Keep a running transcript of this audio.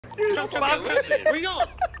Where you going?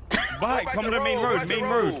 Bye, come to the main road, main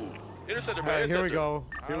road. Alright, here we go.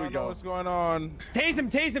 Here we go. What's going on? Tase him,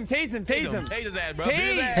 tase him, tase him, tase him. Tase his ass, bro.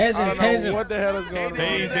 Tase him. What the hell is going on?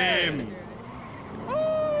 Tase him.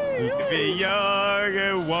 Be young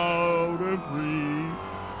and wild and free.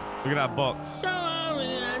 Look at that box.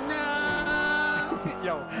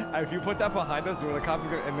 Yo, if you put that behind us, where the cops are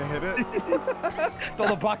gonna and they hit it, throw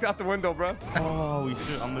the box out the window, bro. Oh, we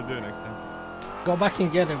should. I'm gonna do it next time. Go back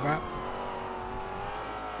and get it, bro.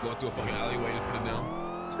 Go through a fucking alleyway to put it down.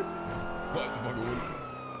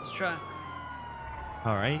 Let's try.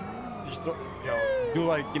 All right. Just throw, yo, do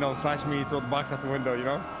like, you know, slash me, throw the box out the window, you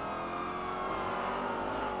know?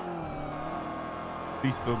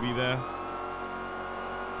 Please still be there.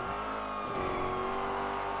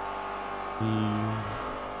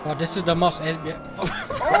 Oh, this is the most SB.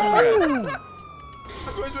 Oh!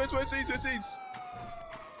 Wait, seats.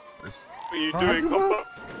 What are you doing?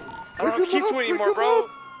 I don't have keys to it anymore, bro.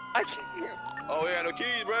 I can't. Oh, yeah, no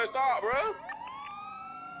keys, bro. Stop, bro.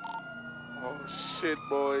 Oh shit,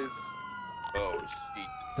 boys. Oh, shit.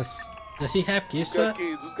 Does he have keys Who's to got it?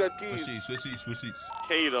 keys? Who's got keys? Switch seats.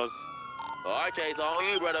 K does. All right, Kay, it's on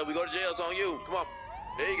you, brother. We go to jail, it's on you. Come on.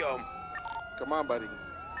 There you go. Come on, buddy.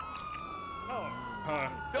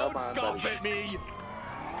 Don't on, scoff buddy. at me.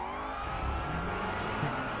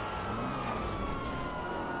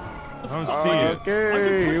 I don't see it.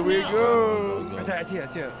 Okay, here we go. Right there, I see it.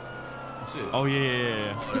 Shit. Oh,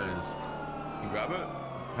 yeah. Oh, that is. You grab it?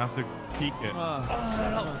 I have to peek it. Oh.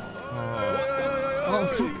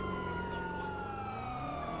 Okay.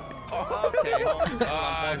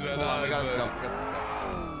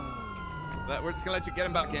 Nice. We're just gonna let you get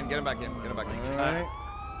him back in. All right.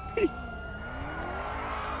 This is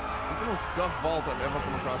the most scuffed vault I've ever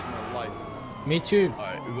come across in my life. Me too. All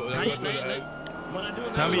right, we go to When I do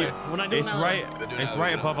it Tell me, when I do it's it it's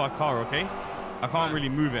right above our car, okay? I can't really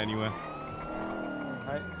move it anywhere.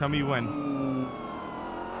 Alright. Tell me when.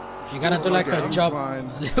 You gotta do like a jump, fine.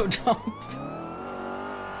 a little jump.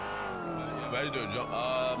 Yeah, better do a jump.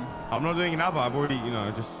 I'm not doing it now, but I've already, you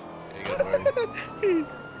know, just. There you go, buddy.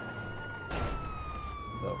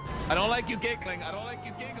 I don't like you giggling. I don't like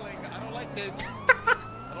you giggling. I don't like this.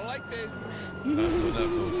 I don't like this.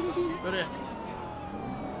 Right there.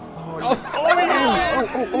 Oh,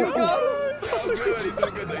 Oh, good. He's so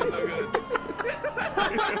good.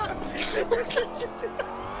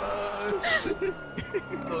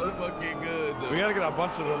 Oh, that's fucking good, though. we gotta get a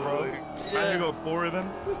bunch of them, bro. I had to go 4 of them.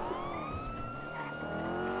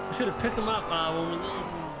 We should have picked them up when we leave.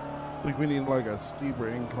 I think we need like a steeper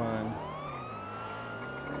incline.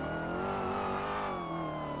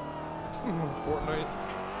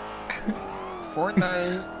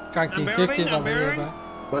 Fortnite. Cracking I'm 50s bearing, over here, I'm bro.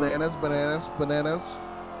 Bananas.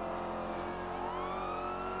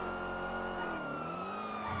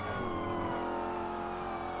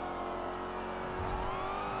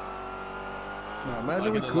 Now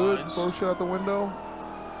imagine we Like in the could lines. throw shit out the window.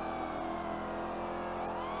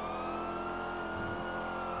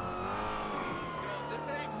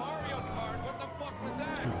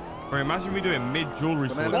 Or imagine we do it mid jewelry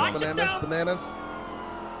store. Bananas.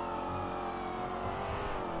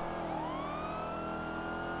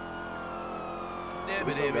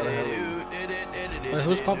 Wait,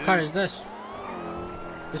 whose cop car is this?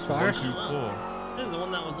 This ours? 1, 2, 4. This is the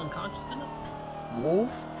one that was unconscious in it.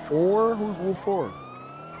 Wolf 4? Who's Wolf 4?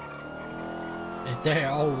 They're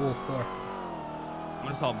all Wolf 4. I'm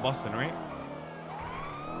gonna start busting, right?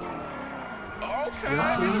 Okay.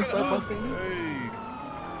 Yes, please, start busting.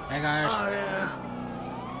 Hey guys. Oh, yeah.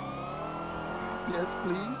 Yes,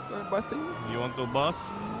 please, start busting. You want to bust?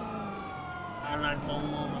 I like to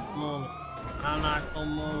move. I like to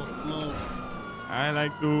move. I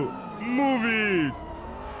like to move it.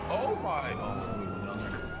 Oh my god.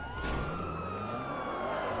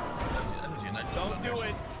 Don't do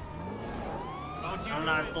it. I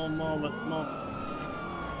like to move.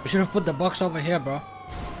 We should have put the box over here, bro.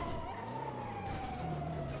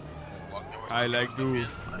 I like to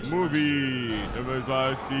move it.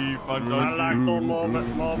 I like to move.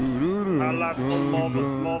 I like to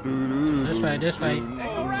move. This way.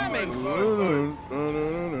 Oh, ramee.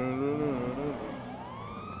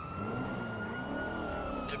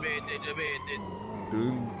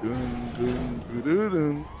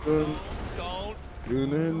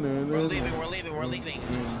 We're leaving.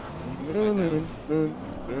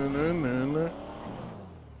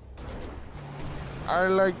 I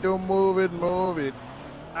like to move it.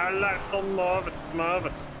 I like to move it.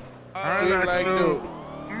 I like to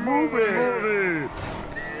move it.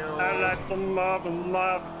 I like to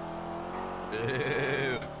move.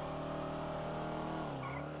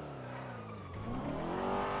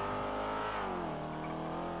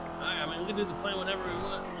 We can do the plane whenever we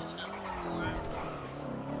want. We just gotta fucking learn.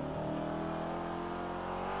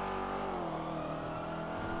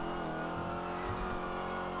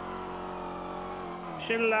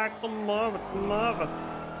 She like the mother.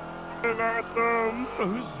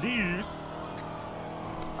 Who's this?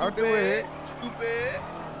 I'll do it. Stupid.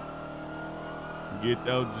 Get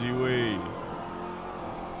out the way.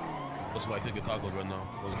 That's why I cooking tacos right now.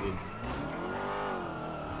 What's good?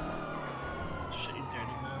 Shit, you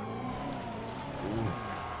dirty man.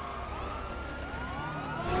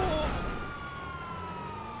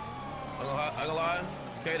 I ain't gonna lie.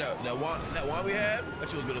 Okay, that wine we had, that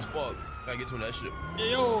shit was good as fuck. Gotta get to that shit.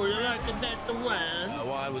 Yo, you like that the wine? That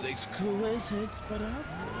wine was exquisite, but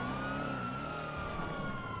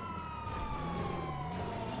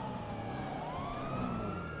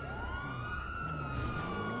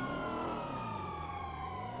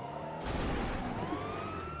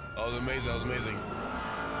That was amazing. That was amazing.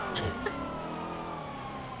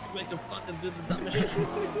 Make him fucking do the dumbest shit.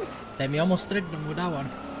 Damn, you almost tricked them with that one.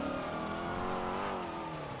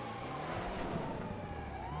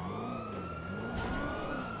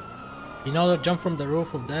 You know the jump from the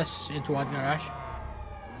roof of this into our garage?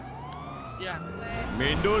 Yeah.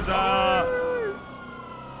 Mendoza.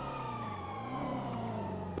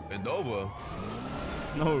 Bend-over.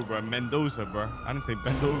 No, bro, Mendoza, bro. I didn't say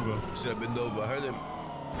bend over. Should have been over. I heard him.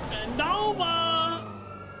 Bend over!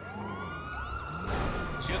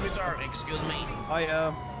 Excuse me, sir. Excuse me.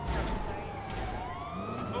 I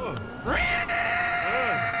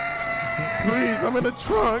Please, I'm in the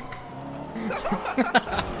trunk.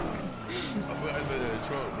 I put it in the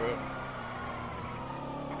trunk, bro.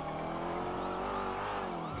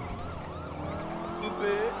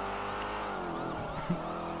 Stupid.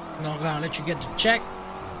 Not gonna let you get the check.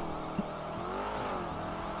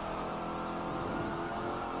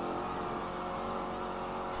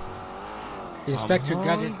 Inspector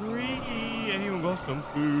Gadget. Hungry. Anyone got some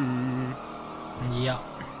food? Yeah.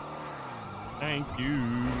 Thank you.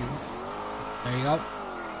 There you go.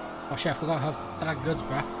 Oh shit, I forgot how to track goods,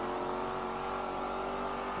 bruh.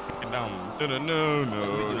 Get down. No.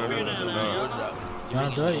 You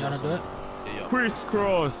wanna do it? You wanna do it? Yeah.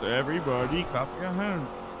 Crisscross, everybody, clap your hands.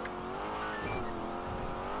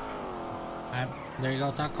 There you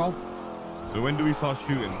go, Taco. So when do we start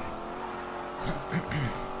shooting?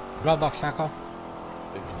 Bloodbox, Taco.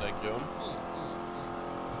 Thank you.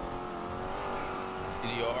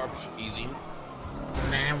 DDR, easy.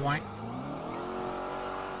 Nah, white.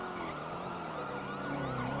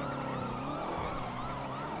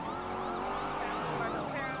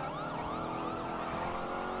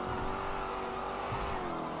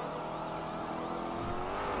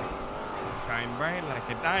 Shine bright like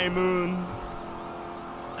a diamond.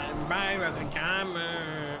 I'm by the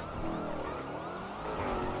camera.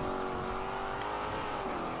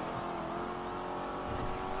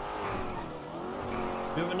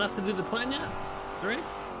 You have enough to do the plan yet? 3?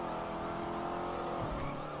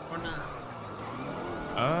 Or not?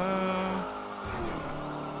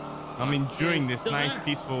 I'm enjoying this Still nice, there?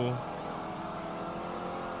 peaceful.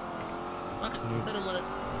 Okay, set him with it.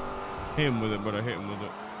 Hit him with it, but I hit him with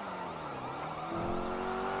it.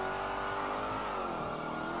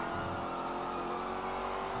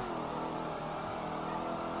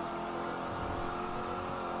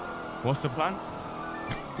 What's the plan?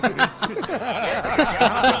 yeah,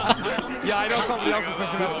 I know somebody else was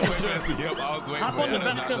thinking that same shit. Hop on the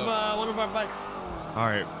back of one of our bikes.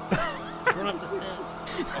 Alright. Run up the stairs.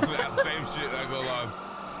 That same shit, I go live.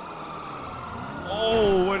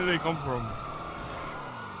 Oh, where did they come from?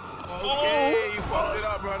 Okay, you fucked it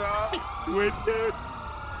up, brother. With it.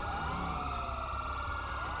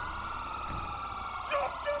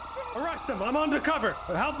 Arrest them. I'm undercover.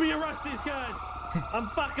 Help me arrest these guys. I'm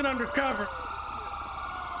fucking undercover.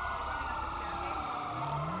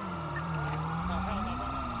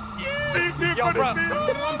 Yo, bro.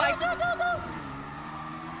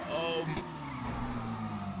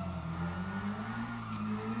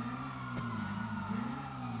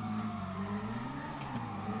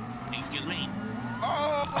 Excuse me.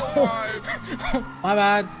 My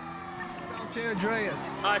bad.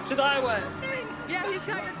 Alright, to the highway. Yeah, he's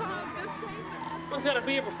got your phone. Just chase it. Someone's gotta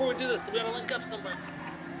be here before we do this. We gotta link up somewhere.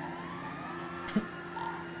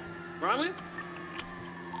 Ramee?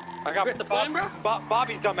 I got Get the plane, bro?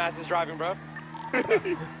 Bobby's dumbass is driving, bro.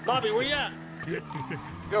 Bobby, where you at?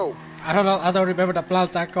 Go. I don't know. I don't remember the plan,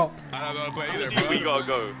 Taco. I don't know how to play either, bro. We gotta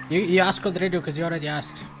go. You asked on the radio because you already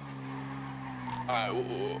asked. Alright,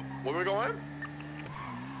 where we going?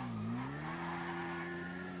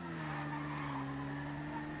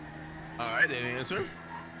 Alright, they didn't answer.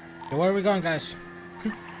 So where are we going, guys?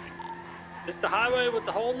 It's the highway with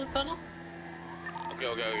the hole in the tunnel? Okay.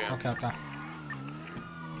 Okay.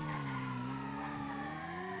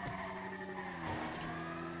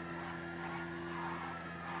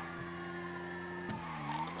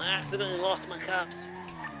 I accidentally lost my caps.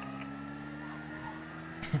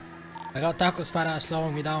 I got Taco's fat ass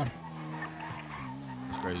slowing me down.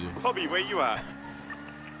 That's crazy. Bobby, where you at?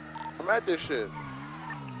 I'm at this shit.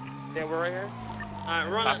 Yeah, we're right here. Alright,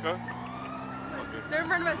 run it. They're in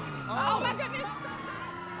front of us. Oh my goodness.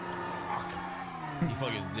 He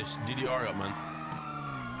fucking this DDR up, man.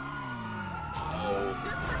 Oh.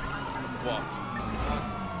 Fucked.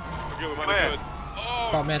 Okay, we might have good. Oh,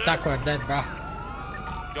 Bro, me and Taco are dead, bro.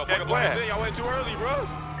 Y'all fucking where? y'all went too early, bro.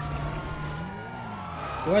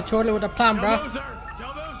 You went too early with the plan, bro. Don't move, sir.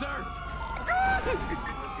 Don't move, sir.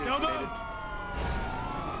 Don't move.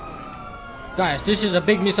 Guys, this is a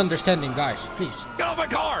big misunderstanding, guys. Please. Get off my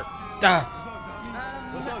car. Duh.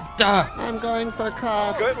 I'm going for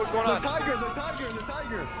cuffs. Good, what's going on? The tiger.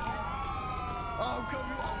 Oh, come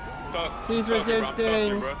on. He's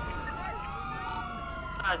resisting.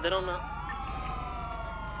 They don't know.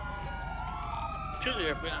 Shoot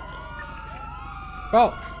your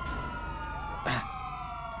Bro.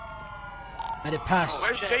 I did pass.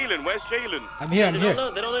 Where's Jalen? I'm here. They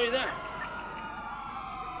don't know you're there.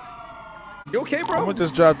 You okay, bro? I'm gonna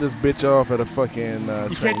just drop this bitch off at a fucking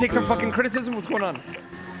You can't take some fucking criticism? What's going on?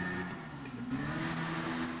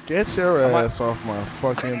 Get your ass off my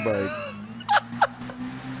fucking bike.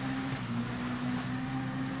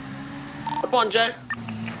 Up on, Jay.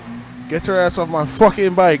 Get your ass off my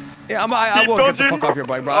fucking bike. Yeah, I will get the fuck off your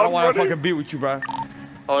bike, bro. I don't want to fucking be with you, bro.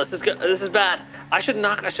 Oh, this is good. This is bad. I should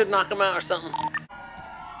knock him out or something.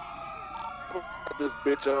 Drop this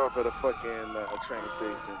bitch off at a fucking train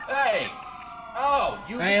station. Hey. Oh,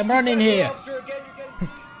 you. Hey, I'm running here.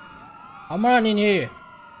 I'm running here.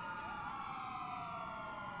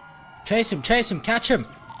 Chase him, catch him.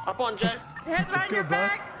 Up on, Jay. Hands behind your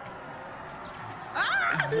back.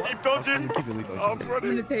 Ah! Keep dodging. I'm I'm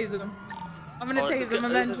gonna tase him. I'm gonna tase him This is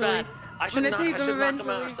eventually. bad. I should knock him out or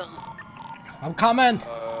eventually. something. I'm coming.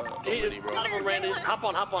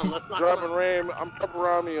 Hop on. Let's knock him Dropping out. ram. I'm dropping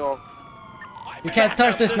Ramee off. You can't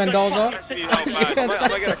touch this, Mendoza.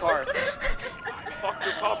 gonna get a car. Fuck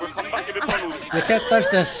your car, bro. Come back in the tunnel. You can't touch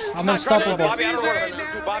this. I'm unstoppable. Bobby, I don't want to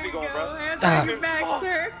do Bobby going, bro. Hands behind your back,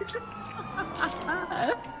 sir.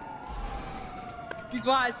 He's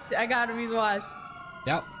washed. I got him. He's washed.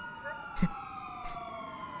 Yep.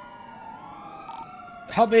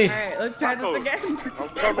 Help me. All right, let's try this again. I'm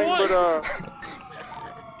coming, but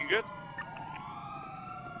You good?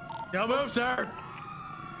 Don't move, sir.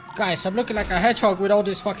 Guys, I'm looking like a hedgehog with all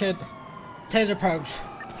these fucking taser probes.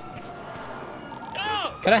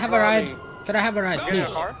 Can I have a ride? Can I have a ride,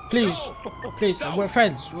 please? Please, we're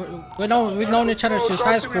friends. We've known each other since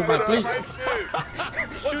high school, man. Please.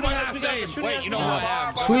 What's my last name? Wait, you know what I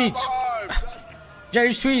am. Sweets.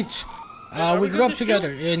 Jerry Sweets. We grew up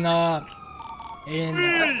together in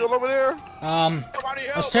still over there.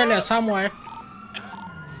 Australia somewhere.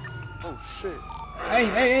 Oh shit.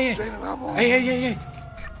 Hey.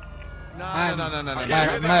 No.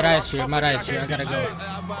 My ride's here. I gotta go.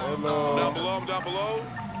 Hello. Down below.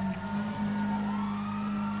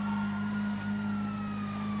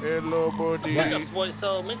 Hello, buddy. Yes, boy,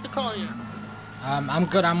 so make the call here. I'm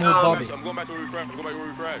good. I'm with Bobby. I'm going back to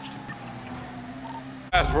refresh.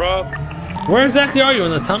 Yes, bro. Where exactly are you,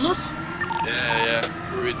 in the tunnels? Yeah.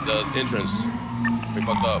 We're at the entrance. We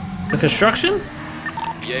fucked up. The construction?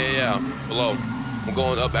 Yeah. Below. I'm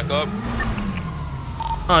going up, back up.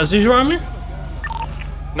 Oh, is this your army?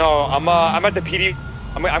 No, I'm at the PD.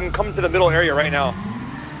 I'm coming to the middle area right now.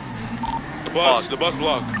 The bus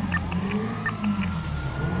block.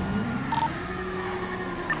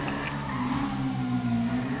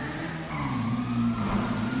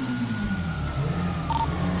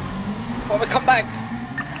 Bobby, come back.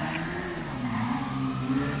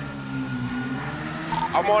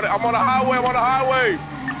 I'm on the highway.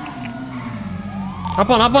 Hop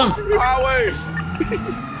on. Highway.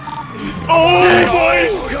 Oh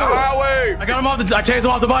boy! Highway. I got him off I chased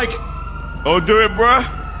him off the bike. Don't do it, bruh.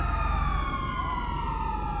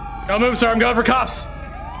 Don't move, sir. I'm going for cops.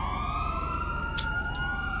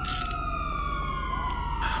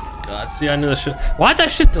 God, see, I knew this shit. Why'd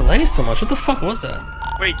that shit delay so much? What the fuck was that?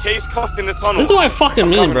 Wait, K's cuffed in the tunnel. This is what I fucking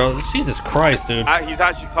mean, bro. Jesus Christ, dude. He's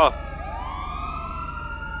actually cuffed.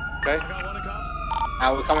 Okay.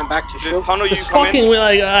 Are we coming back to shoot? This fucking,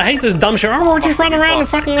 I hate this dumb shit. Oh, we're just running around and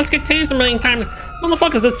fucking let's get tased a million times.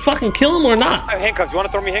 Motherfuckers, let's fucking kill him or not. I have handcuffs. You want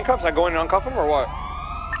to throw me handcuffs? I go in and uncuff him or what?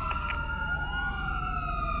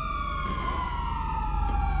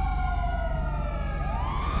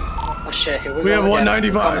 Oh shit, here we We go have again.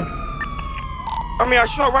 195. Ramee, I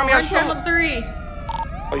shot. Ramee, I shot. Channel 3.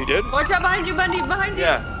 Oh, you did? Watch out behind you, Bundy, behind you.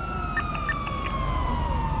 Yeah.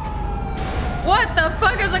 What the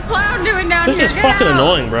fuck is a clown doing down This here? is Get fucking out.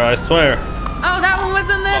 annoying, bro. I swear. Oh, that one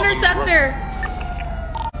was in the interceptor.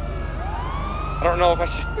 I don't know if I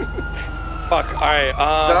should. Fuck. All right.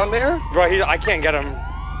 Down there? Bro, I can't get him.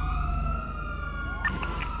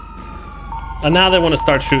 And now they want to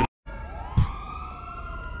start shooting.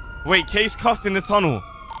 Wait, K's cuffed in the tunnel.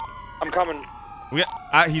 I'm coming.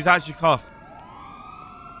 He's actually cuffed.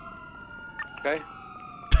 Okay.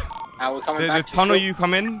 We're coming The back to tunnel shoot. you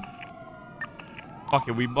come in. Fuck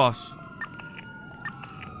it, we bust.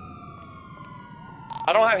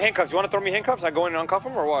 I don't have handcuffs. You want to throw me handcuffs? I go in and uncuff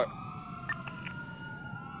him or what?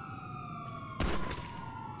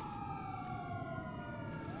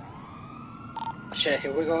 Shit,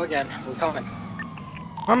 here we go again. We're coming.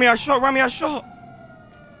 Ramee, I shot. Ramee, I shot.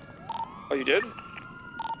 Oh, you did?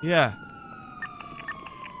 Yeah.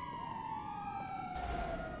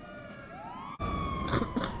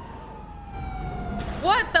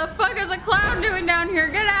 What the fuck is a clown doing down here?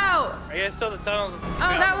 Get out. Are you guys still in the tunnel? Oh,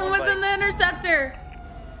 that one was in the interceptor.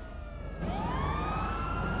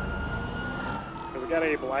 We got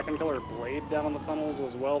a black and color blade down in the tunnels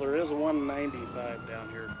as well. There is a 195 down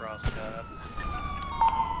here across cut.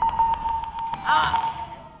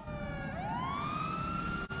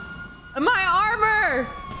 My armor!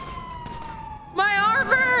 My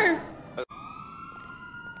armor!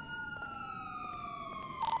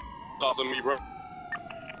 Awesome, me, bro.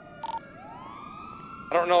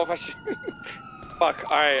 I don't know if I should. Fuck.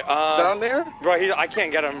 All right. Down there? Bro, I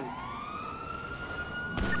can't get him.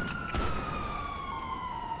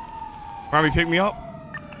 Ramee, pick me up.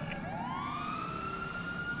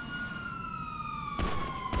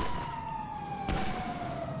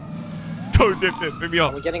 Go, dip, pick me Are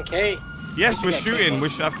up. we getting K? Yes, we're shooting.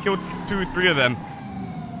 I've killed 2 or 3 of them.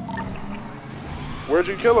 Where'd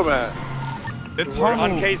you kill him at? The We're on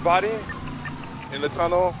tunnel. K's body. In the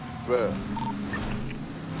tunnel? But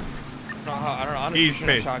I don't know. I'm He's shooting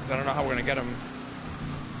pissed. shots. I don't know how we're gonna get him.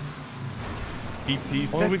 He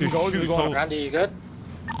said to shoot so... Randy, you good?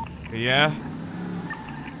 Yeah.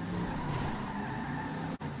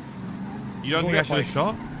 You don't think I should have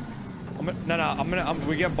shot?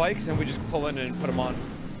 We get bikes and we just pull in and put them on.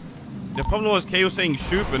 The problem was K was saying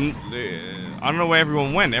shoot, but I don't know where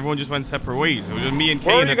everyone went. Everyone just went separate ways. It was just me and K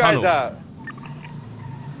Where in are the you guys tunnel. at?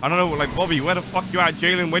 I don't know, like Bobby, where the fuck you at,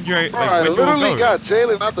 Jalen? Where'd you I all literally go? got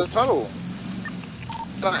Jalen out the tunnel.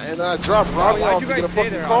 And then I dropped Ronnie Why'd off you to guys get a stay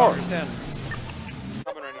fucking there? I car. don't understand.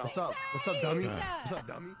 Coming right now. What's up? What's up, dummy? What's up,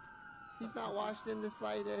 dummy? He's not washed in the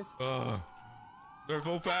slightest. They're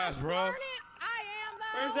so fast, bro.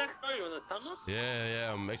 Where's that? Are you in the tunnel?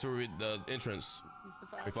 Yeah. Make sure we the entrance. He's the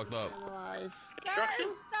fastest We fucked up. man alive.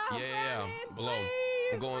 Yeah. Below.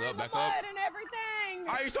 I'm going up, back up. And everything.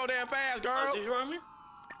 Why you so damn fast, girl? Did you run me?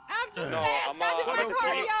 I'm just No, fast. I'm I'm doing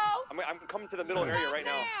cardio. I'm coming to the middle area right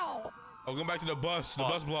now. I'm going back to the bus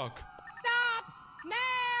block. Stop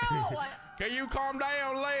now. Can you calm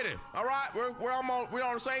down, lady? All right, we're on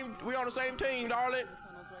the same team, darling.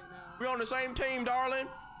 We on the same team, darling.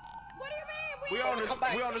 What do you mean? We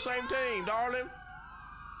on the same team, darling.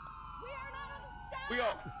 We are not on the We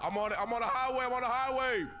are. I'm on the highway. I'm on the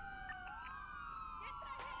highway.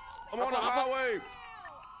 I'm on the highway.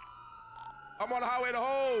 I'm on the highway.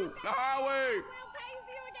 The highway.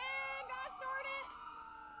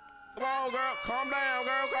 Come on, girl. Calm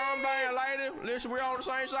down, lady. Listen, we're on the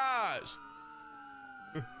same size.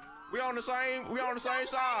 We on the same size.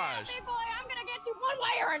 Boy, I'm gonna get you one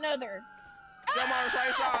way or another. Come on the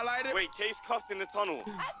same side, lady. Wait, K's cuffed in the tunnel.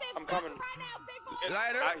 I'm coming. Right now, big boy.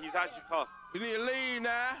 Later. He's actually cuffed. You need to leave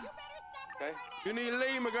now. Okay. You need to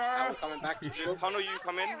leave, my We're girl. coming back to The shoot. tunnel you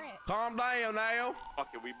come in. Calm down now. Fuck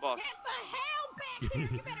it, we bust. Get the hell back here.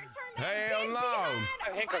 You better turn that Hell benji no. behind. I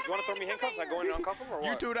have handcuffs. You want to throw me handcuffs? I go in and uncuff them or what?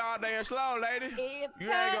 You too out there slow, lady. It's You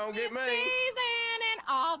ain't gonna get me. season and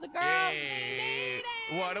all the girls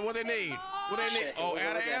Yeah. What they need? What they need? Oh,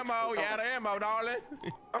 out of ammo. You out of ammo, darling.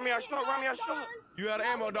 Ramee, I shot. You out of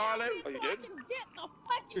ammo, darling. Oh, you did? Get the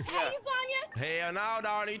fucking tase on you. Hell no,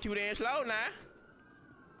 darling. You too damn slow now.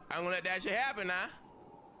 I'm gonna let that shit happen now.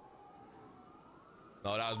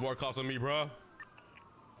 No, that was more cost on me, bro.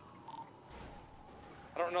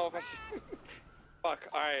 I don't know if I should. Fuck.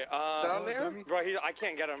 All right. Down there? Bro, I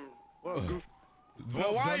can't get him.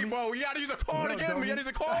 Well, why you, bro? You gotta use a car to get me. You gotta use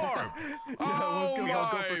a car. Oh,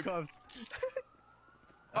 my.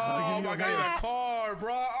 Oh my god, he's a car,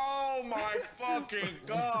 bro. Oh my fucking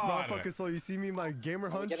god. Motherfucker, so you see me, my gamer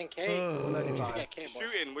hunch? Getting K.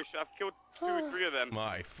 Shooting. We should have killed 2 or 3 of them.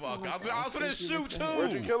 My fuck. I was gonna shoot too.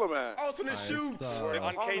 Where'd you kill him at? I was gonna shoot.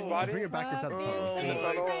 On K's body. Bring it back to the tunnel.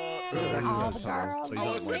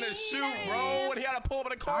 I was gonna shoot, bro. When he had to pull up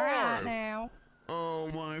in the car. Now. Oh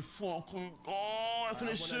my fucking god. I was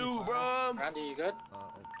gonna shoot, bro. Randy, you good?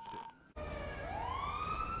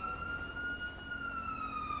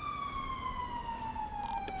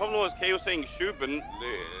 The problem was K was saying shoot, but I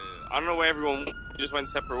don't know where everyone just went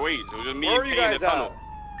separate ways. It was just me and K in the tunnel.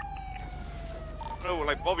 No,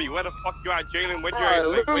 like Bobby, where the fuck you at, Jalen? Where'd you I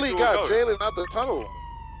literally got Jalen out the tunnel.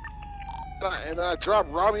 And then I dropped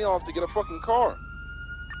Ramee off to get a fucking car.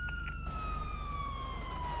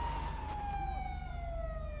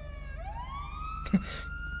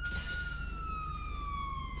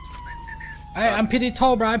 I'm pretty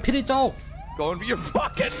tall, bro. I'm pretty tall. Going for your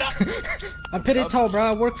fucking nuts. I'm pretty tall, bro.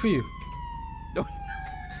 I work for you. No.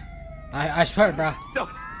 I swear, bro. Don't.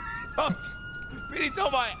 Pretty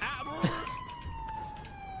tall, my ass.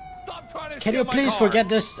 Stop trying to. Can you please forget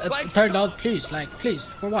this turned out, please? Like, please,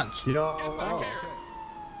 for once. Yo.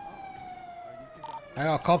 I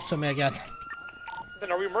got cops on me again.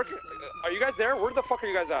 Then are we working? Are you guys there? Where the fuck are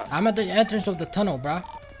you guys at? I'm at the entrance of the tunnel, bro.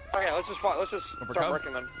 Okay, let's just start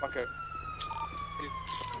working then. Okay.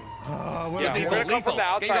 Yeah, we're gonna come from the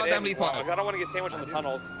outside in. I don't want to get sandwiched in the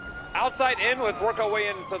tunnels. Outside in, let's work our way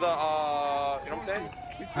into the, you know what I'm saying?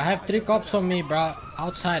 I have 3 cops on me, bro.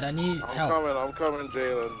 Outside, I need help. I'm coming,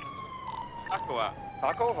 Jalen. Taco at?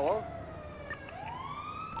 Taco, hello?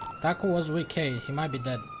 Taco was with K. He might be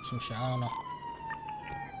dead. Some shit, I don't know.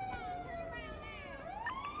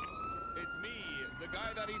 It's me, the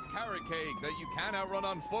guy that eats carrot cake that you can't outrun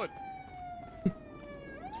on foot.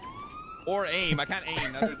 Or aim. I can't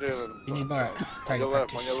aim. You need more target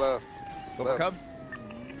practice. On your left. Go for Cubs.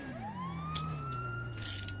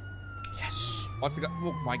 Yes. What's the guy?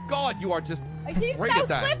 Oh my god, you are just He's great so at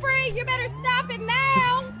that. slippery. You better stop it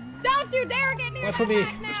now. Don't you dare get near Wait that for me.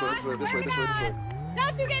 back now. I swear to God.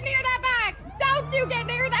 Don't you get near that back. Don't you get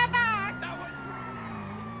near that back.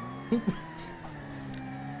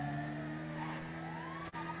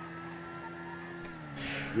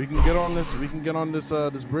 We can get on this. We can get on this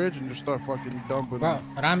this bridge and just start fucking dumping. Bro,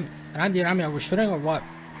 Randy, are we shooting or what?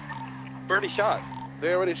 We already shot.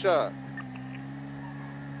 They already shot.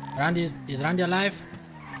 Randy, is Randy alive?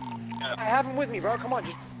 I have him with me, bro. Come on,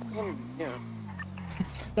 just,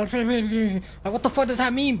 What the fuck does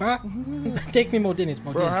that mean, bro? Take me, Modinis.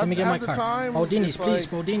 Let me get my car. Modinis, please,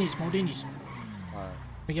 like... Modinis. Right.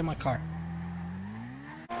 Let me get my car.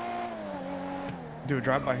 Do a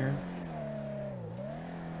drive by here.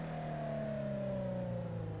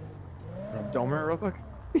 Domer real quick.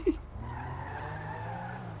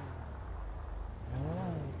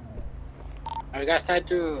 Are you guys trying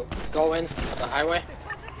to go in the highway?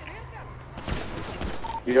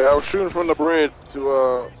 Yeah, I was shooting from the bridge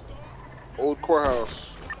to old courthouse.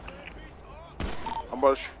 I'm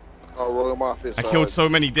about to shoot Royal Mafia side. I killed so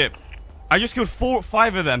many dip. I just killed 4 or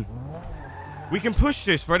 5 of them. We can push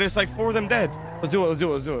this, bro. There's like 4 of them dead. Let's do it.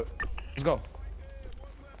 Let's go.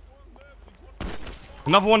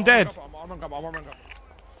 Another one dead.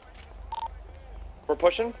 we're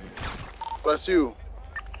pushing. That's you.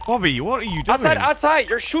 Bobby, what are you doing? Outside.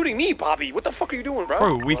 You're shooting me, Bobby. What the fuck are you doing, bro?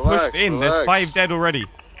 Bro, we've pushed in. There's 5 dead already.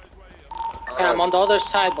 Okay, I'm on the other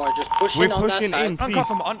side, boy. Just push in on that side. We're pushing in, please. Uncuff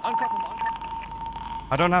him.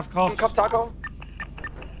 I don't have cuffs. Uncuff Taco.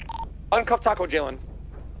 Uncuff Taco, Jalen.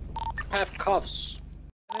 I have cuffs.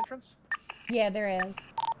 Entrance? Yeah, there is.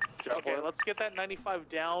 Okay, let's get that 95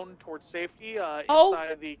 down towards safety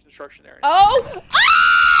inside the construction area. Oh!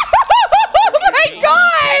 Oh my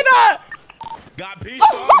God! Got pieced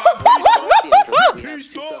up. Got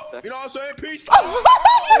pieced up. You know what I'm saying? Pieced up. Oh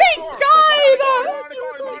my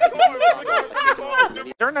God!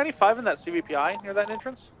 Is there a 95 in that CVPI near that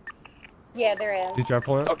entrance? Yeah, there is.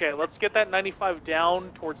 Okay, let's get that 95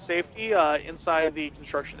 down towards safety inside the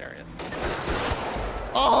construction area.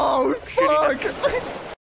 Oh, fuck!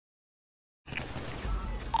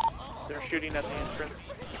 They're shooting at the entrance.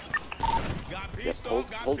 Yes,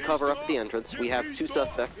 hold cover up at the entrance. We have 2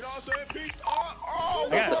 suspects.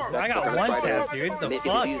 I got one tap, dude. The Make fuck?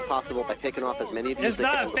 it as easy as possible by picking off as many of you as It's they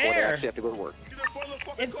can not before they fair. actually have to go to work.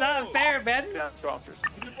 It's not fair, man. Yeah, 2 officers.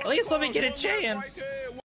 At least let me get a chance.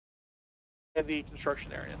 In the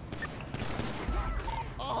construction area.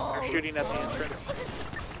 They're shooting at the entrance.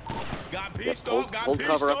 Hold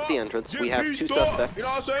cover up the entrance. We have 2 suspects. You know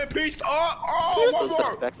what I'm saying? Peaced up. Oh,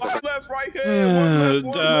 one left right here.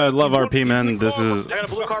 I love RP, man. This is. I got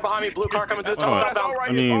a blue car behind me. Blue car coming this way.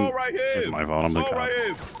 I mean, it's my fault. I'm the cop.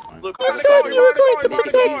 Blue car. You were going to be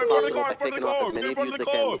taken off as many of you as they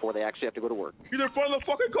can before they actually have to go to work. He's in front of the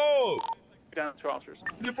fucking car. Down 2 officers.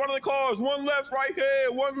 He's in front of the cars. One left right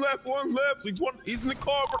here. One left. He's in the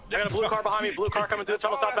car. I got a blue car behind me. Blue car coming through the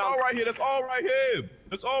tunnel southbound. That's all right here.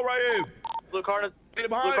 That's all right here. Blue car. Blue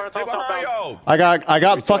car tunnel southbound. I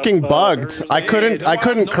got fucking bugged. I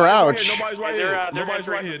couldn't crouch. Nobody's right here. Nobody's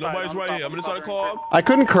right here. I'm inside the car. I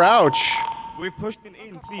couldn't crouch. We pushed him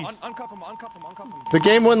in, please. Uncuff him. The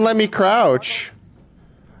game wouldn't let me crouch.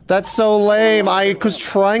 That's so lame. I was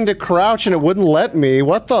trying to crouch and it wouldn't let me.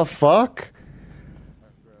 What the fuck?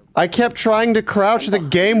 I kept trying to crouch. The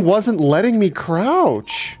game wasn't letting me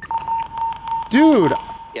crouch. Dude.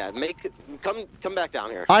 Yeah, come back down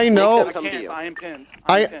here. I know. I am pinned.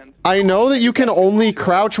 I know that you can only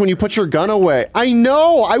crouch when you put your gun away. I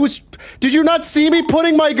know. Did you not see me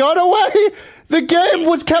putting my gun away? The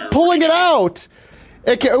game kept pulling it out.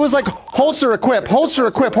 It was like holster equip, holster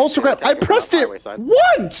equip, holster equip. I pressed it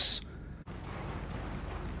once.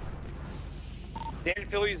 Dan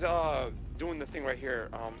Philly's doing the thing right here.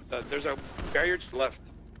 There's a barrier to the left.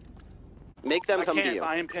 Make them come to you.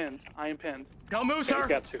 I am pinned. Don't move, sir.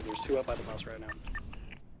 There's 2 up by the bus right now.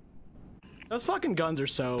 Those fucking guns are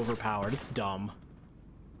so overpowered. It's dumb.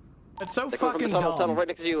 It's so They come from fucking the tunnel, dumb. right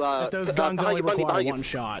next to you, that those guns only behind require you. 1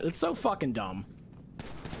 shot. It's so fucking dumb.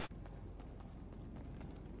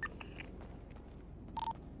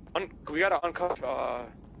 We gotta uncuff.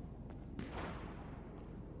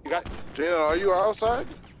 You got. Jalen, are you outside?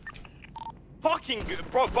 Fucking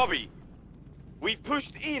bro, Bobby. We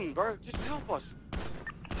pushed in, bro. Just help us.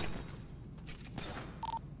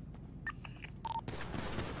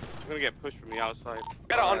 I'm gonna get pushed from the outside.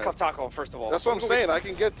 Gotta uncuff Taco first of all. That's what I'm saying. I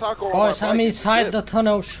can get Taco on Boys, my I'm bike. inside the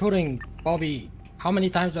tunnel shooting, Bobby. How many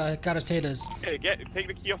times do I gotta say this? Hey, take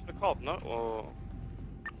the key off the cop, no? Or...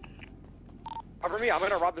 Cover me, I'm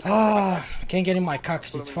gonna rob this. Ah, can't get in my car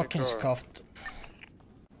because it's fucking scuffed.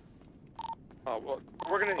 Oh, well,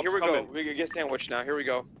 here we go. We're gonna get sandwiched now. Here we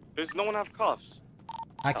go. Does no one have cuffs?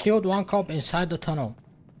 I killed 1 cop inside the tunnel.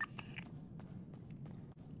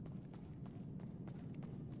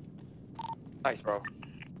 Nice, bro.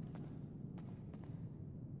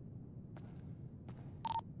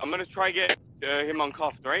 I'm gonna try get him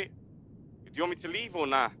uncuffed, right? Do you want me to leave or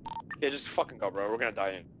nah? Yeah, just fucking go, bro. We're gonna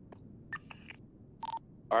die in.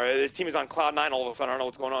 Alright, this team is on cloud 9 all of a sudden. I don't know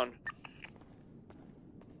what's going on.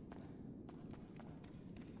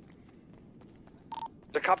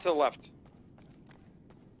 The cop to the left.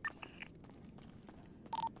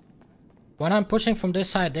 When I'm pushing from this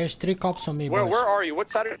side, there's 3 cops on me, boys. Where are you? What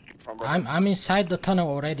side are you from, bro? I'm inside the tunnel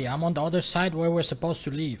already. I'm on the other side where we're supposed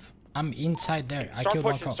to leave. I'm inside there. I killed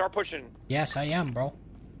 1 cop. Start pushing. Yes, I am, bro.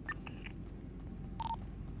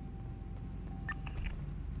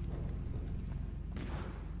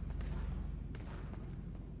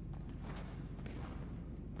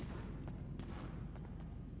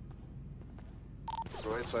 So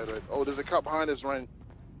right side, right. Oh, there's a cop behind us running.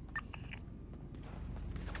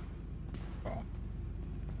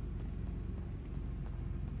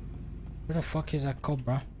 Where the fuck is that cop,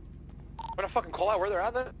 bro? I'm gonna fucking call out where they're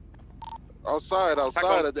at then? Outside at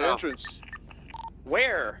the entrance.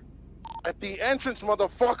 Where? At the entrance,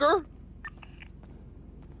 motherfucker!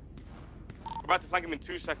 We're about to flank him in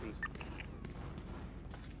 2 seconds.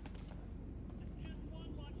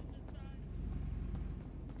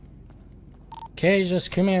 Okay, he's just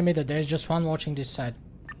screaming at me that there's just 1 watching this side.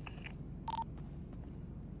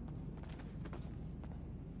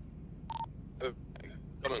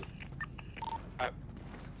 Come on.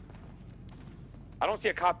 I don't see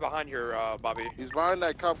a cop behind here, Bobby. He's behind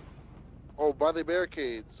that cop. Oh, by the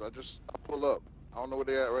barricades. I pull up. I don't know where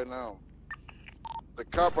they're at right now. The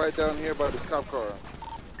cop right down here by this cop car.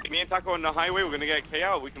 Me and Taco on the highway, we're gonna get K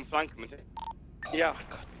out, we can flank him. Yeah.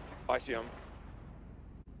 Oh, I see him.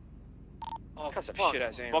 Oh, that's a fuck. shit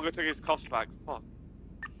ass aim. Bogger took his cuffs back. Fuck.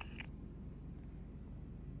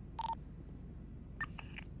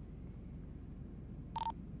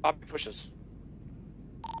 Bobby pushes.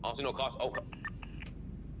 I don't see no cops. Oh.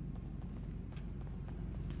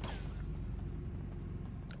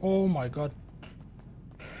 Oh my god.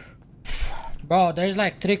 Bro, there's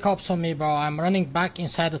like 3 cops on me, bro. I'm running back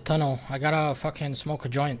inside the tunnel. I gotta fucking smoke a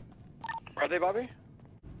joint. Are they, Bobby?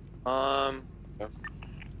 I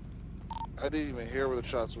didn't even hear where the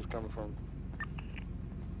shots was coming from.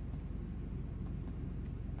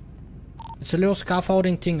 It's a little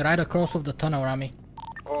scaffolding thing right across of the tunnel, Rami.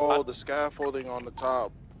 Oh, Oh, the scaffolding on the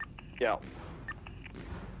top. Yeah.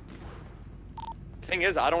 Thing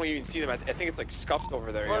is, I don't even see them. I think it's like scuffed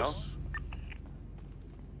over there, you know?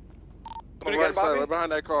 On the right side, right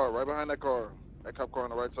behind that car, right behind that car. That cop car on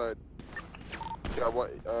the right side. Yeah, what,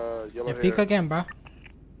 yellow hair. Peek again, bro.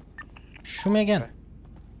 Shoot me again.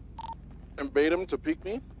 And bait him to peek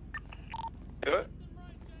me? Do it.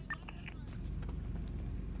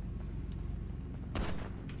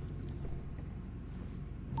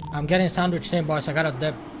 I'm getting sandwiched in, boys. I got a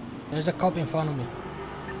dip. There's a cop in front of me.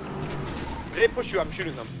 If they push you, I'm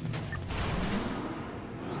shooting them.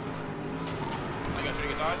 I got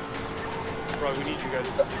shooting inside. Bro, we need you guys.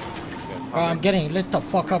 Bro, I'm getting lit the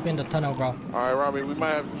fuck up in the tunnel, bro. Alright, Ramee, we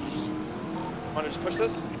might have... Wanna just push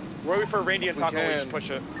this? We're waiting for Randy and Taco. We just push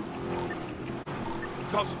it.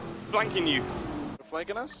 Cops flanking you. They're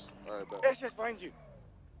flanking us? Alright, Yes, behind you.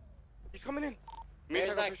 He's coming in.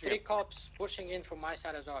 There's like 3 cops pushing in from my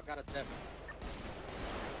side as well. I got a dip.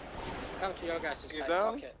 Come to your guys' side.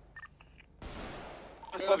 Down? Okay.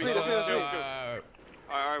 Alright,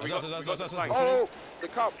 we got the flank. Oh, the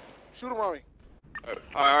cop. Shoot him, Ramee.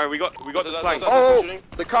 Alright, we got the flank. Oh,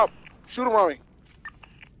 the cop. Shoot him, Ramee.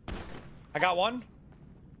 I got one.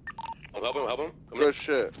 Help him. Good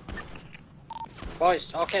shit.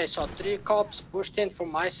 Boys, okay, so 3 cops pushed in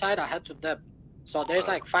from my side. I had to dip. So there's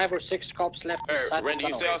like 5 or 6 cops left inside. Randy,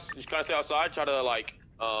 you kind of stay outside. Try to like,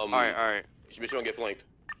 Alright. You should be sure and get flanked.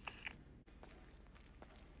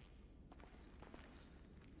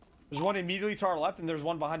 There's one immediately to our left, and there's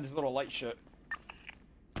one behind this little light shit.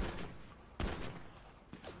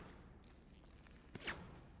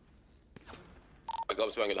 I go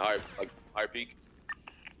up so I can get higher peak.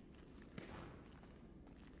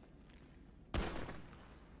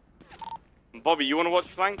 Bobby, you want to watch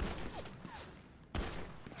flank?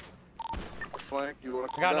 Flank, you want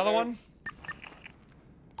to come I got another here? one.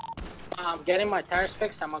 I'm getting my tires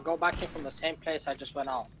fixed. I'm gonna go back in from the same place I just went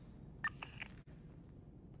out.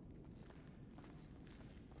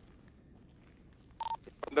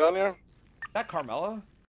 Down here? That Carmela?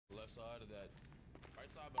 Left side of that. Right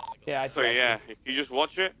side, but like Yeah, I see. So yeah, if you just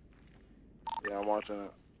watch it. Yeah, I'm watching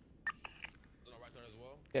it. right side as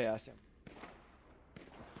well. Yeah, I see him.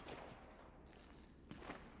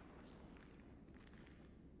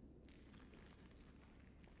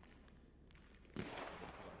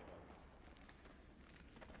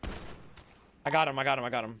 I got him.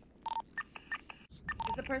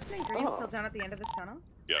 Is the person in green still down at the end of this tunnel?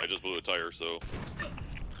 Yeah, I just blew a tire, so.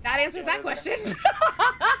 That answers that question.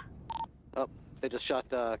 Oh, they just shot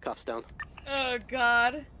cuffs down. Oh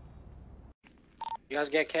god. You guys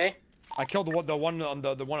get K? I killed the one on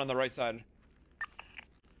the one on the right side.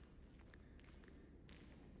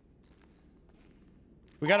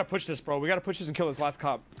 We gotta push this, bro. We gotta push this and kill this last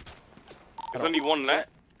cop. There's only one left.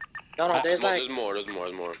 No, there's like... There's more.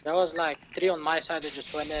 There was like 3 on my side that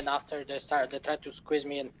just went in after they tried to squeeze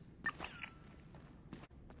me in.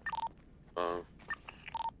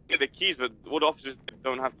 Get the keys, but all the officers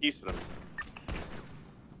don't have keys to them.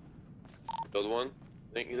 Killed one?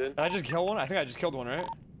 I think you did? Did I just kill one? I think I just killed one, right?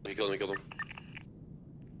 You killed him,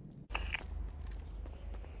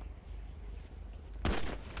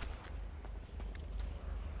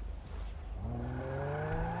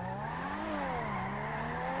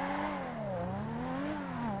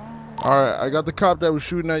 Alright, I got the cop that was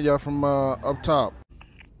shooting at y'all from up top.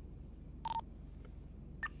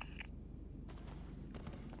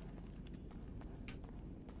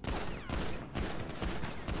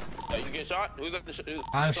 You get shot? Who's that?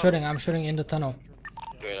 I'm shooting in the tunnel.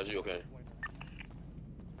 Okay, that's you, okay.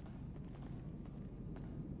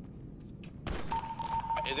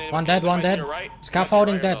 One dead. Right?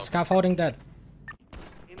 Scaffolding dead.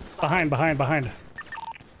 Behind.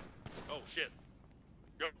 Oh shit.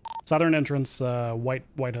 Go. Southern entrance, white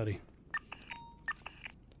hoodie.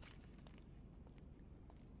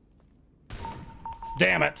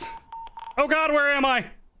 Damn it. Oh god, where am I?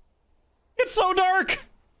 It's so dark.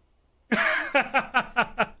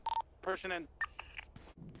 Person in.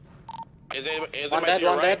 One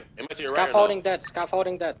dead.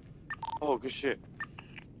 Scaffolding dead. Oh, good shit.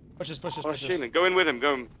 Push this. Shayman, go in with him,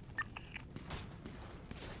 go.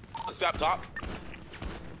 Stop, top.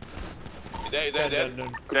 He's dead.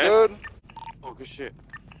 Good. Oh, good shit.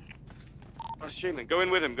 Oh, Shayman, go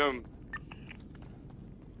in with him, go.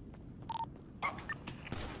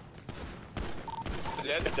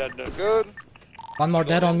 Dead. Good. One more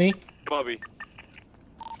dead on me. Bobby.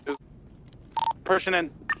 Person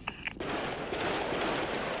in.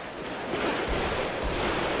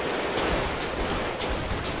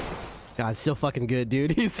 God, so fucking good,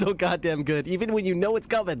 dude. He's so goddamn good. Even when you know it's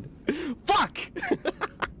coming. Fuck!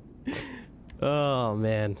 Oh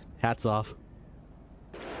man, hats off.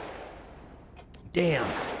 Damn.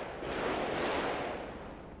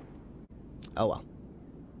 Oh well.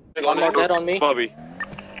 One more dead on me. Bobby.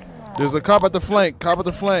 There's a cop at the flank. Cop at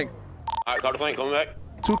the flank. Alright, cop the flank, coming back.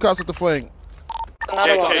 2 cops at the flank.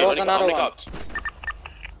 Another one. There was How another many one. cops?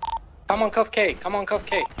 Come on, Cuff K. Come on, Cuff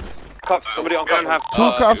K. Cops, somebody on cops. 2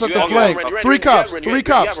 cops at the flank. 3 cops. 3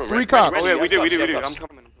 cops. 3 cops. Oh yeah, we do. I'm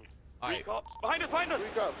coming. Alright. Behind us, behind us. 3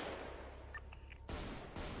 cops.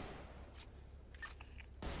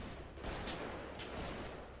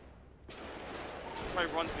 Try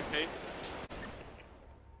run to K.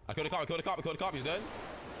 I killed a cop, he's dead.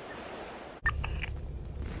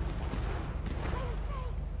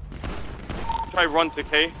 Try run to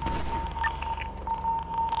K.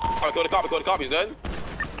 I killed a cop, he's dead.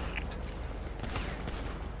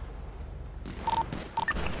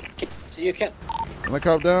 So you can. Am I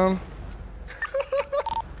cop down?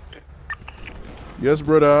 Yes,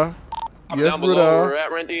 brother. Yes, down below brother. where we're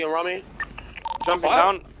at, Randy and Ramee. Jumping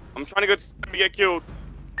down. I'm trying to get killed.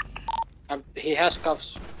 He has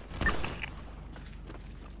cuffs.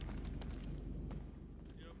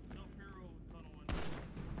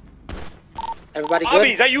 Everybody good?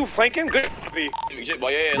 Bobby, is that you flanking? Good, Bobby.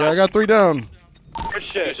 Yeah, I got 3 down. Good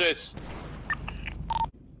shit. Is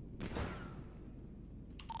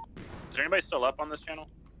there anybody still up on this channel?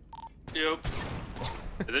 Yep.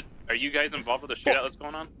 Are you guys involved with the shootout that's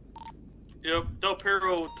going on? Yep, Del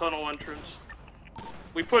Perro tunnel entrance.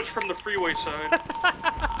 We pushed from the freeway side.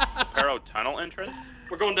 Perro tunnel entrance?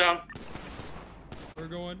 We're going down. We're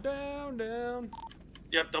going down.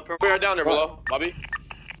 Yep, Del Perro. We are down there below, Bobby.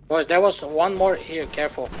 Boys, there was one more here.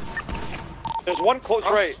 Careful. There's one close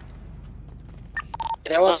right.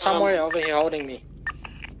 There was somewhere over here holding me.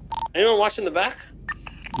 Anyone watching the back?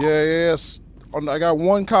 Yeah, yes. I got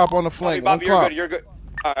 1 cop on the flank. Bobby, 1 cop. you're good.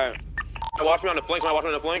 Alright. Watch me on the flank. Watch me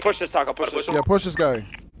on the flank. Push this taco. Push this. Yeah, push this guy.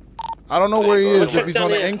 I don't know where he is. If he's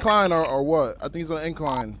on the incline or what. I think he's on the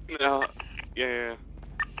incline. No. Yeah.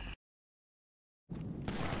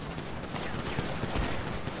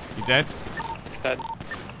 You dead? Dead.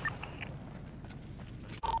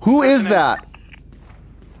 Who is that?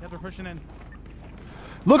 Yeah, they're pushing in.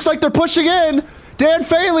 Looks like they're pushing in. Dan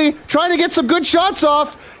Faley trying to get some good shots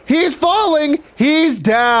off. He's falling. He's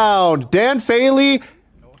down. Dan Faley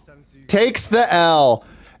takes the L.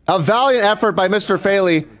 A valiant effort by Mr.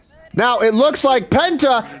 Faley. Now, it looks like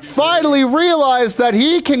Penta finally realized that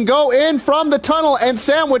he can go in from the tunnel and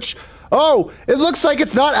sandwich. Oh, it looks like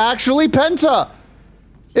it's not actually Penta.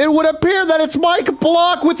 It would appear that it's Mike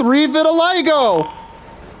Block with Revitiligo.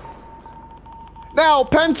 Now,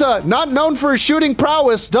 Penta, not known for his shooting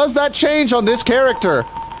prowess, does that change on this character?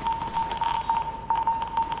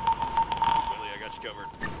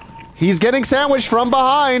 He's getting sandwiched from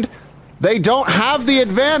behind. They don't have the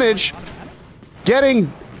advantage.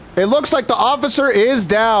 It looks like the officer is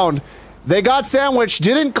down. They got sandwiched,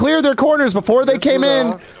 didn't clear their corners before they came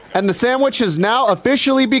in, and the sandwich has now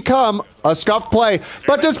officially become a scuffed play.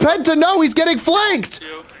 But does Penta know he's getting flanked?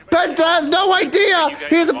 Penta has no idea.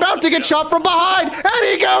 He's about to get shot from behind, and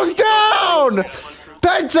he goes down.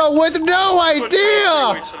 Penta with no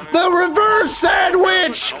idea. The reverse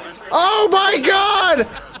sandwich. Oh my God.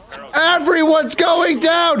 Everyone's going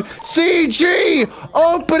down. CG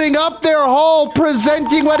opening up their hole,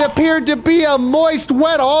 presenting what appeared to be a moist,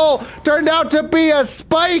 wet hole, turned out to be a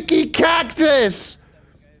spiky cactus.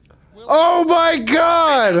 Oh my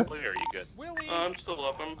God. I'm still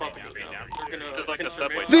up. I'm about to go down.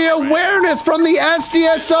 The awareness from the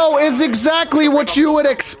SDSO is exactly what you would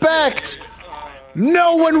expect.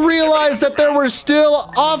 No one realized that there were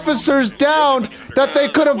still officers downed that they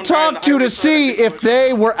could have talked to see if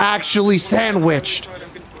they were actually sandwiched.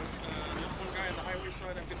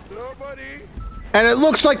 And it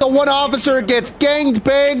looks like the one officer gets ganged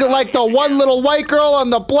banged like the one little white girl on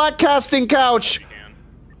the black casting couch.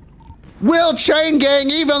 Will Chain Gang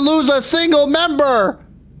even lose a single member?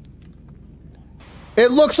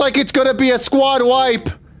 It looks like it's gonna be a squad wipe.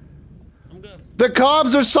 The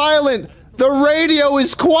comms are silent. The radio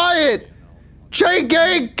is quiet. Chain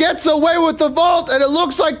Gang gets away with the vault, and it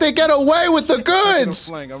looks like they get away with the goods.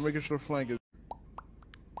 I'm making sure the flank is.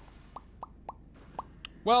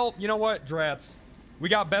 Well, you know what, Drats? We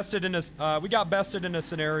got bested in a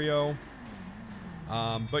scenario.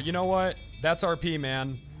 But you know what? That's RP,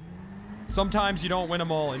 man. Sometimes you don't win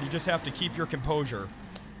them all, and you just have to keep your composure.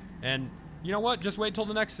 And you know what? Just wait till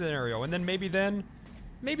the next scenario, and then maybe then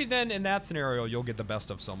in that scenario you'll get the best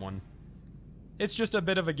of someone. It's just a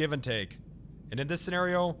bit of a give and take. And in this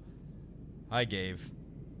scenario, I gave.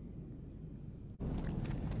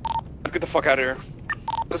 Get the fuck out of here.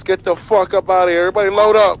 Let's get the fuck up out of here. Everybody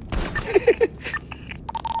load up.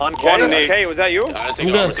 On K, was that you? I'm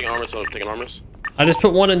taking armors. I just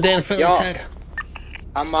put one in Dan Finley's head.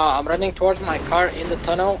 I'm running towards my car in the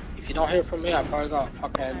tunnel. If you don't hear from me, I probably got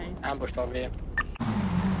fucking ambushed over here.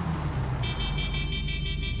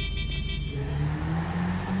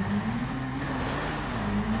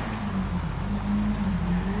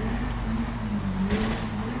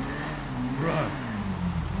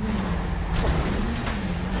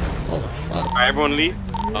 Alright, everyone leave.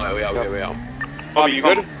 Alright, we out. Bobby, you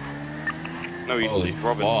good? No, Holy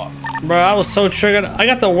Robin. fuck. Bro, I was so triggered. I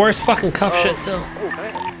got the worst fucking cuff shit too.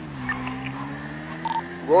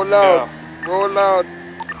 Roll out. Roll out.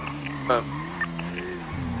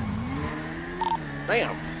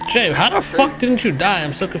 Damn. Jay, how the fuck didn't you die?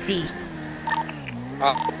 I'm so confused.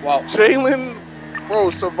 Wow. Jalen,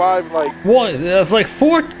 bro, survived like... What? Like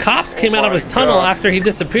 4 cops came out of his tunnel after he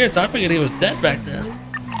disappeared, so I figured he was dead back there.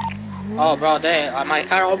 Oh, bro, my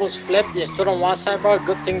car almost flipped. They stood on one side, bro.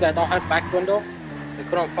 Good thing that I don't have back window. They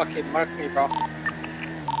couldn't fucking mark me, bro. I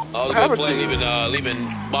was going flank, leaving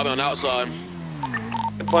Bobby on the outside.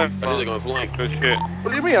 They're going flank. Good shit.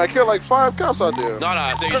 What do you mean? I killed like 5 cops out there. No,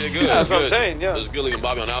 I think you did good. That's what I'm saying, yeah. It was good leaving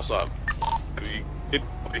Bobby on the outside.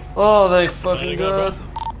 Oh, thank fucking God.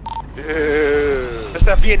 Yeah. That's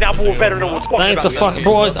that Vietnam War veteran was talking Thank about. the fuck,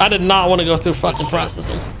 boys. I did not want to go through fucking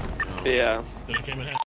processing. Yeah.